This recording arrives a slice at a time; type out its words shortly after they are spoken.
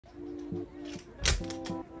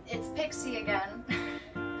Lexi again.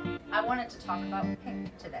 I wanted to talk about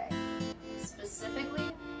pink today, specifically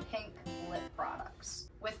pink lip products.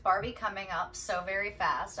 With Barbie coming up so very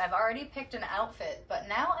fast, I've already picked an outfit, but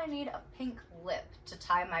now I need a pink lip to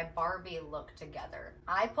tie my Barbie look together.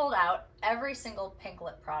 I pulled out every single pink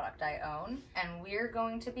lip product I own, and we're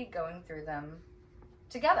going to be going through them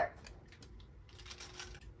together.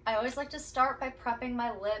 I always like to start by prepping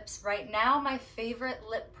my lips. Right now, my favorite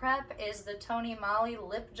lip prep is the Tony Moly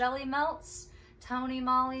Lip Jelly Melts. Tony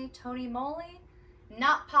Moly.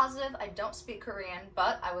 Not positive, I don't speak Korean,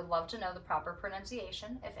 but I would love to know the proper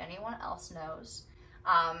pronunciation if anyone else knows.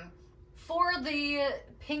 For the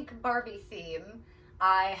pink Barbie theme,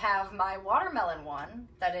 I have my watermelon one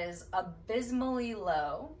that is abysmally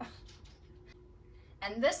low.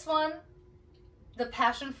 And this one, the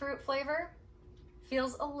passion fruit flavor,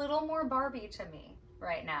 feels a little more Barbie to me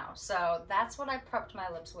right now. So that's what I prepped my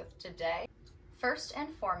lips with today. First and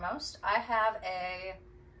foremost, I have a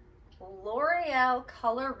L'Oreal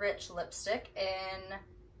Color Rich lipstick in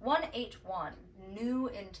 181, New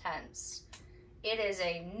Intense. It is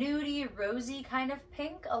a nudie, rosy kind of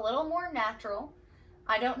pink, a little more natural.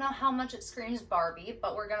 I don't know how much it screams Barbie,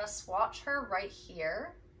 but we're gonna swatch her right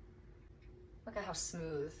here. Look at how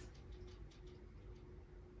smooth.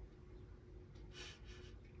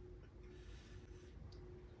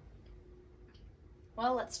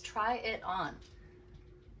 Well, let's try it on.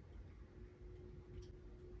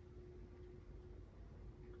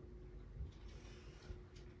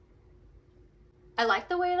 I like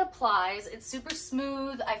the way it applies. It's super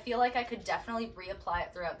smooth. I feel like I could definitely reapply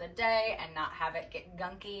it throughout the day and not have it get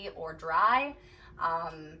gunky or dry.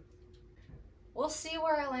 We'll see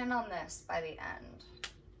where I land on this by the end.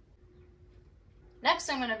 Next,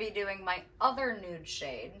 I'm gonna be doing my other nude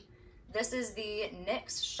shade. This is the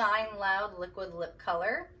NYX Shine Loud Liquid Lip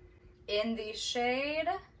Color in the shade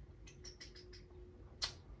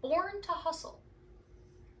Born to Hustle.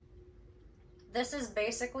 This is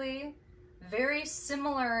basically very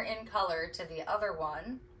similar in color to the other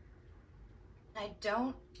one. I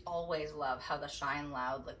don't always love how the Shine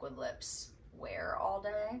Loud liquid lips wear all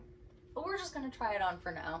day, but we're just gonna try it on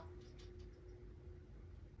for now.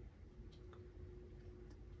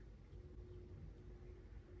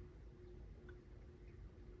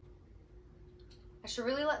 I should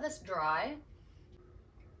really let this dry.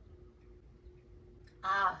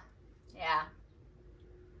 Yeah.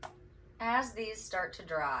 As these start to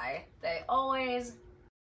dry, they always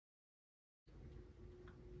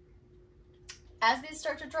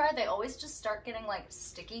just start getting like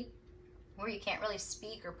sticky, where you can't really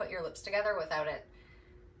speak or put your lips together without it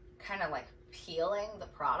kind of like peeling the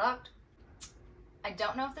product. I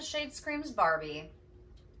don't know if the shade screams Barbie,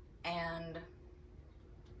 and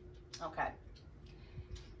okay.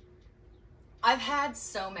 I've had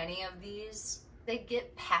so many of these. They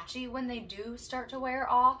get patchy when they do start to wear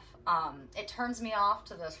off. It turns me off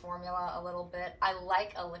to this formula a little bit. I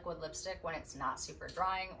like a liquid lipstick when it's not super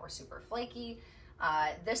drying or super flaky.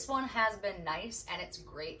 This one has been nice and it's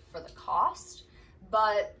great for the cost,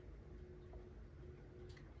 but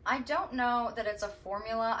I don't know that it's a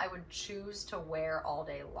formula I would choose to wear all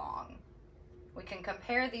day long. We can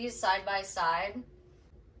compare these side by side.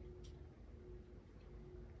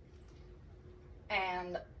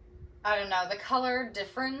 And I don't know, the color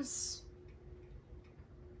difference,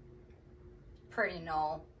 pretty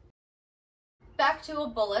null. Back to a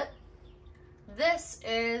bullet. This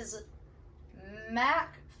is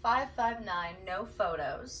MAC 559 No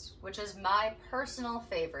Photos, which is my personal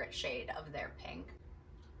favorite shade of their pink.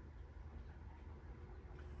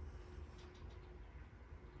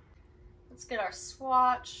 Let's get our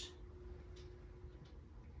swatch.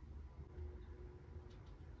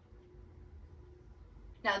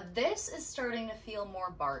 Now this is starting to feel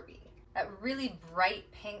more Barbie. That really bright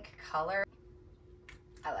pink color.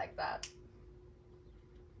 I like that.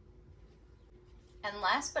 And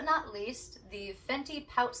last but not least, the Fenty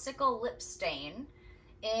Poutsicle Lip Stain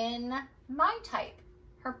in My Type,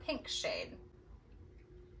 her pink shade.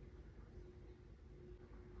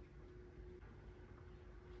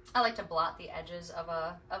 I like to blot the edges of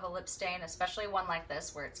a lip stain, especially one like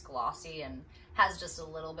this where it's glossy and has just a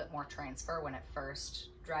little bit more transfer when it first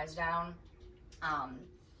dries down.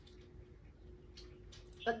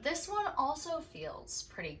 But this one also feels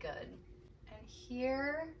pretty good. And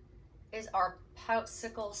here is our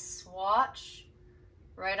Poutsicle swatch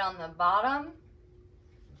right on the bottom.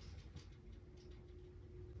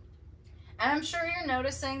 And I'm sure you're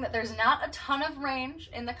noticing that there's not a ton of range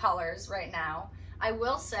in the colors right now. I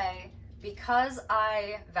will say, because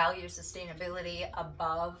I value sustainability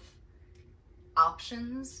above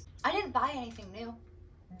options, I didn't buy anything new.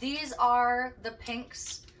 These are the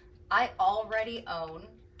pinks I already own,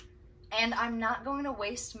 and I'm not going to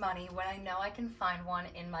waste money when I know I can find one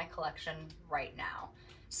in my collection right now.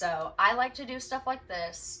 So I like to do stuff like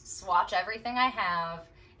this, swatch everything I have.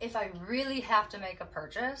 If I really have to make a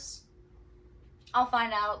purchase, I'll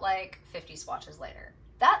find out like 50 swatches later.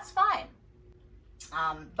 That's fine.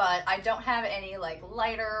 But I don't have any like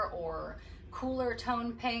lighter or cooler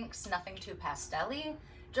tone pinks, nothing too pastel-y,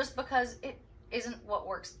 just because it isn't what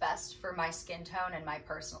works best for my skin tone and my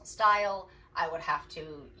personal style. I would have to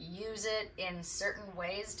use it in certain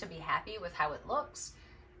ways to be happy with how it looks.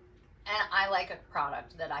 And I like a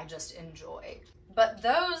product that I just enjoy. But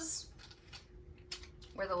those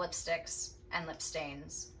were the lipsticks and lip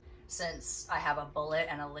stains. Since I have a bullet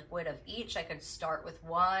and a liquid of each, I could start with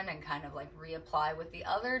one and kind of like reapply with the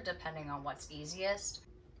other depending on what's easiest.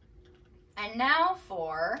 And now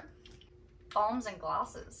for balms and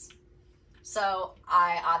glosses. So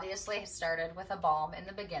I obviously started with a balm in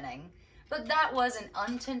the beginning, but that was an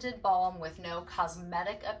untinted balm with no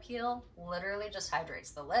cosmetic appeal, literally just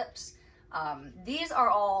hydrates the lips. These are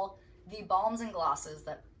all the balms and glosses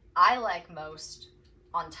that I like most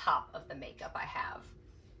on top of the makeup I have.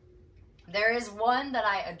 There is one that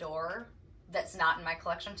I adore that's not in my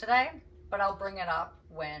collection today, but I'll bring it up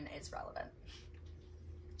when it's relevant.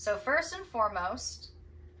 So first and foremost,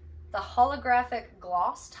 the Holographic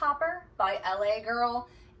Gloss Topper by LA Girl.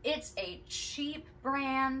 It's a cheap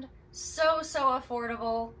brand, so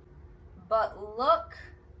affordable, but look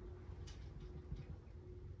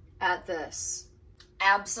at this.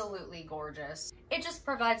 Absolutely gorgeous. It just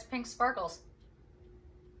provides pink sparkles.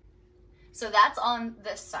 So that's on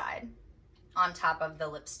this side, on top of the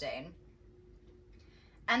lip stain.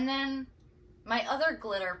 And then my other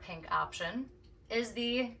glitter pink option is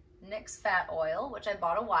the NYX Fat Oil, which I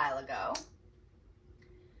bought a while ago.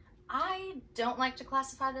 I don't like to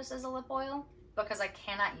classify this as a lip oil because I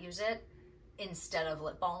cannot use it instead of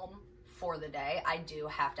lip balm for the day. I do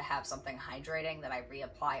have to have something hydrating that I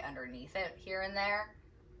reapply underneath it here and there.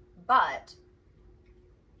 But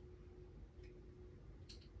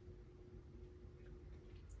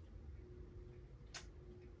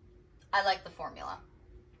I like the formula.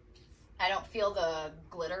 I don't feel the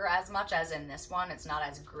glitter as much as in this one. It's not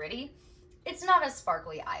as gritty. It's not as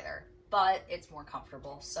sparkly either, but it's more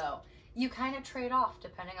comfortable. So you kind of trade off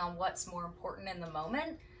depending on what's more important in the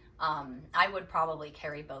moment. I would probably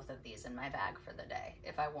carry both of these in my bag for the day.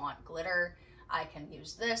 If I want glitter, I can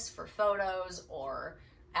use this for photos or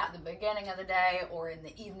at the beginning of the day or in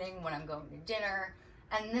the evening when I'm going to dinner.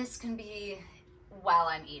 And this can be while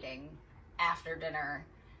I'm eating, after dinner,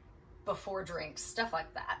 before drinks, stuff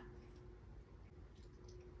like that.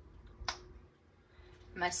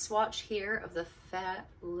 My swatch here of the Fat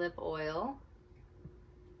Lip Oil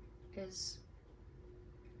is...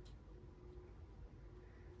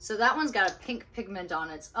 So that one's got a pink pigment on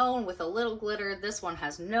its own with a little glitter. This one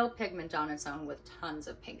has no pigment on its own with tons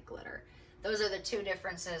of pink glitter. Those are the two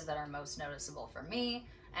differences that are most noticeable for me,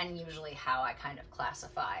 and usually how I kind of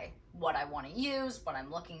classify what I want to use, what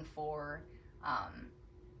I'm looking for.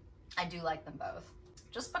 I do like them both.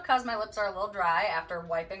 Just because my lips are a little dry after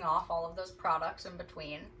wiping off all of those products in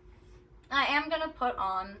between, I am going to put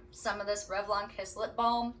on some of this Revlon Kiss Lip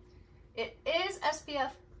Balm. It is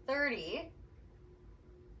SPF 30,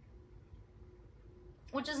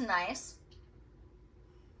 which is nice.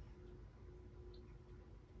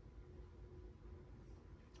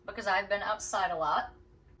 Because I've been outside a lot.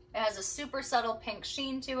 It has a super subtle pink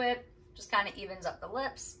sheen to it, just kind of evens up the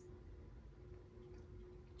lips.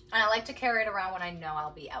 And I like to carry it around when I know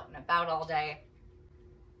I'll be out and about all day.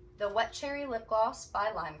 The Wet Cherry Lip Gloss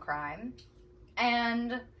by Lime Crime.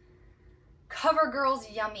 And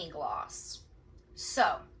CoverGirl's Yummy Gloss.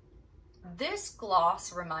 So, this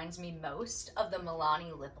gloss reminds me most of the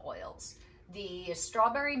Milani lip oils. The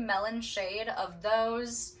strawberry melon shade of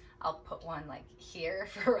those, I'll put one like here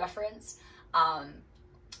for reference.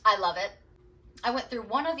 I love it. I went through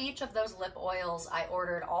one of each of those lip oils. I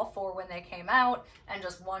ordered all 4 when they came out and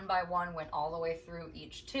just one by one went all the way through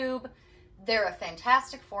each tube. They're a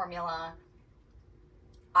fantastic formula.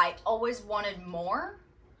 I always wanted more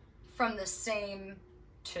from the same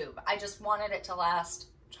tube. I just wanted it to last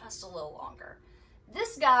just a little longer.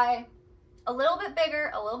 This guy, a little bit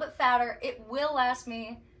bigger, a little bit fatter, it will last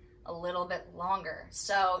me a little bit longer.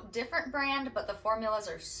 So different brand, but the formulas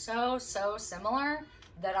are so similar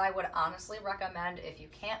that I would honestly recommend, if you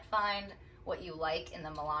can't find what you like in the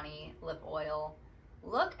Milani lip oil,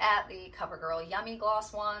 look at the CoverGirl Yummy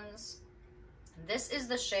Gloss ones. This is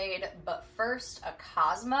the shade But First a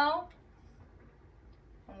Cosmo.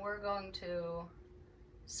 And we're going to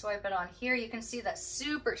Swipe it on here. You can see that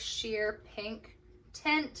super sheer pink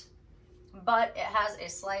tint, but it has a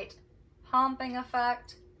slight pumping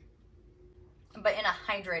effect, but in a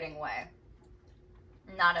hydrating way,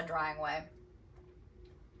 not a drying way.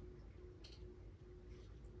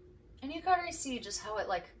 And you can already see just how it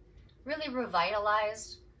like really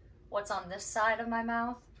revitalized what's on this side of my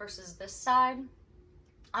mouth versus this side.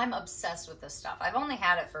 I'm obsessed with this stuff. I've only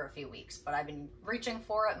had it for a few weeks, but I've been reaching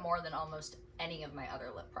for it more than almost any of my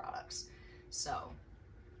other lip products. So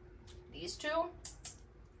these two,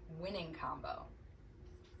 winning combo.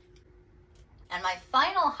 And my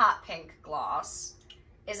final hot pink gloss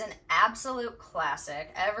is an absolute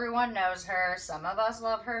classic. Everyone knows her. Some of us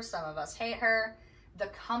love her, some of us hate her. The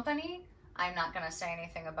company, I'm not gonna say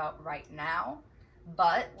anything about right now,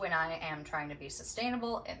 but when I am trying to be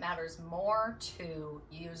sustainable, it matters more to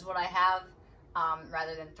use what I have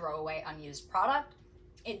rather than throw away unused product.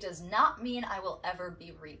 It does not mean I will ever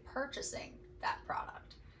be repurchasing that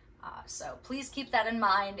product. So please keep that in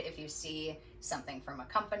mind if you see something from a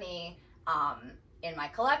company in my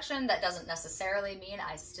collection. That doesn't necessarily mean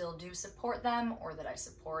I still do support them or that I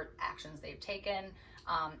support actions they've taken.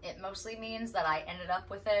 It mostly means that I ended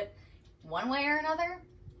up with it one way or another,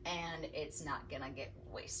 and it's not gonna get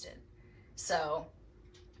wasted. So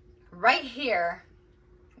right here,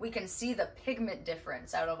 we can see the pigment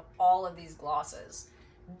difference out of all of these glosses.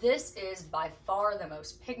 This is by far the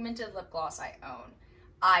most pigmented lip gloss I own.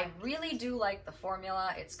 I really do like the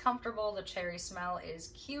formula. It's comfortable. The cherry smell is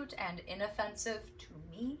cute and inoffensive to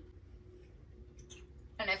me.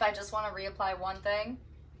 And if I just want to reapply one thing,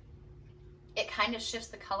 it kind of shifts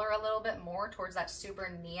the color a little bit more towards that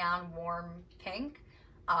super neon warm pink.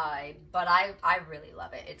 But I really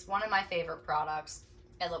love it. It's one of my favorite products.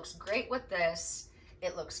 It looks great with this.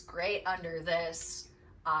 It looks great under this.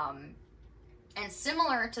 And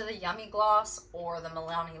similar to the Yummy Gloss or the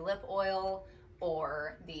Milani Lip Oil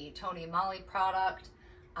or the Tony Moly product,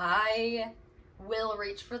 I will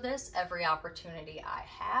reach for this every opportunity I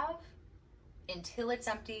have until it's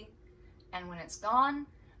empty. And when it's gone,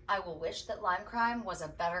 I will wish that Lime Crime was a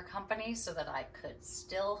better company so that I could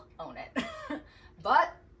still own it.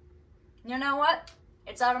 But you know what?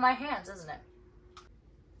 It's out of my hands, isn't it?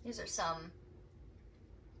 These are some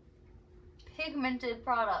pigmented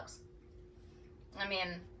products. I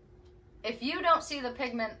mean, if you don't see the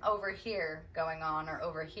pigment over here going on or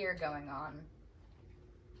over here going on,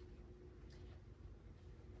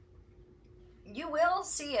 you will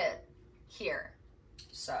see it here.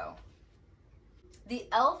 So, the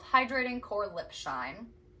e.l.f. Hydrating Core Lip Shine,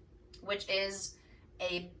 which is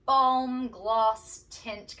a balm, gloss,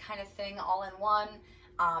 tint kind of thing all in one.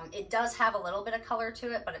 It does have a little bit of color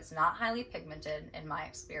to it, but it's not highly pigmented in my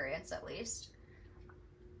experience, at least.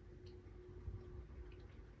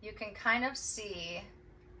 You can kind of see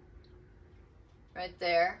right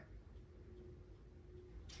there.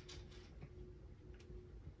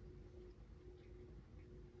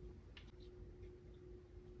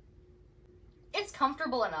 It's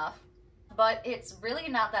comfortable enough, but it's really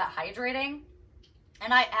not that hydrating.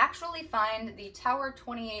 And I actually find the Tower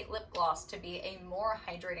 28 lip gloss to be a more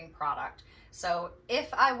hydrating product. So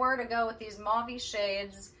if I were to go with these mauve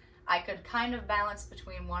shades, I could kind of balance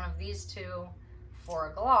between one of these two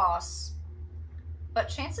for a gloss, but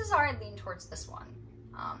chances are I lean towards this one.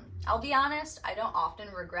 I'll be honest, I don't often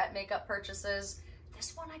regret makeup purchases.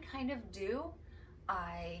 This one I kind of do.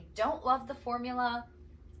 I don't love the formula,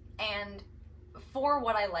 and for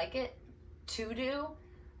what I like it to do,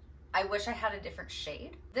 I wish I had a different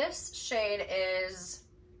shade. This shade is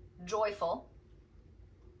Joyful.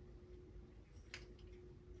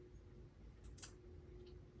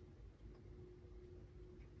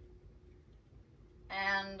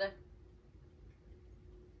 And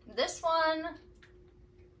this one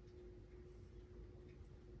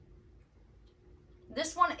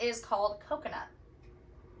is called Coconut.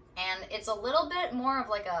 And it's a little bit more of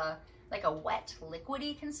like a wet,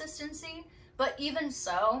 liquidy consistency, but even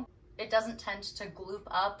so, it doesn't tend to gloop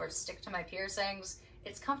up or stick to my piercings.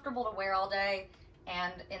 It's comfortable to wear all day,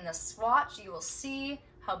 and in the swatch, you will see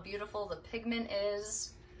how beautiful the pigment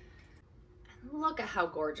is. Look at how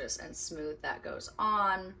gorgeous and smooth that goes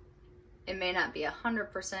on. It may not be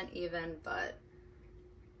 100% even, but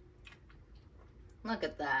look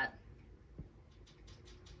at that.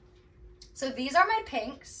 So these are my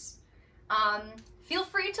pinks. Feel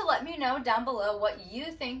free to let me know down below what you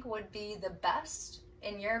think would be the best,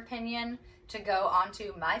 in your opinion, to go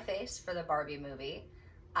onto my face for the Barbie movie.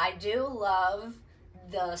 I do love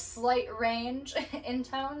the slight range in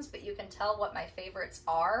tones, but you can tell what my favorites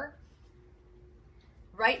are.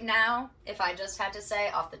 Right now, if I just had to say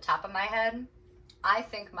off the top of my head, I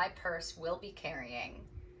think my purse will be carrying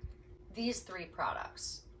these 3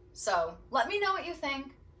 products. So let me know what you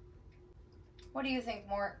think. What do you think,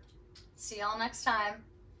 Mort? See y'all next time.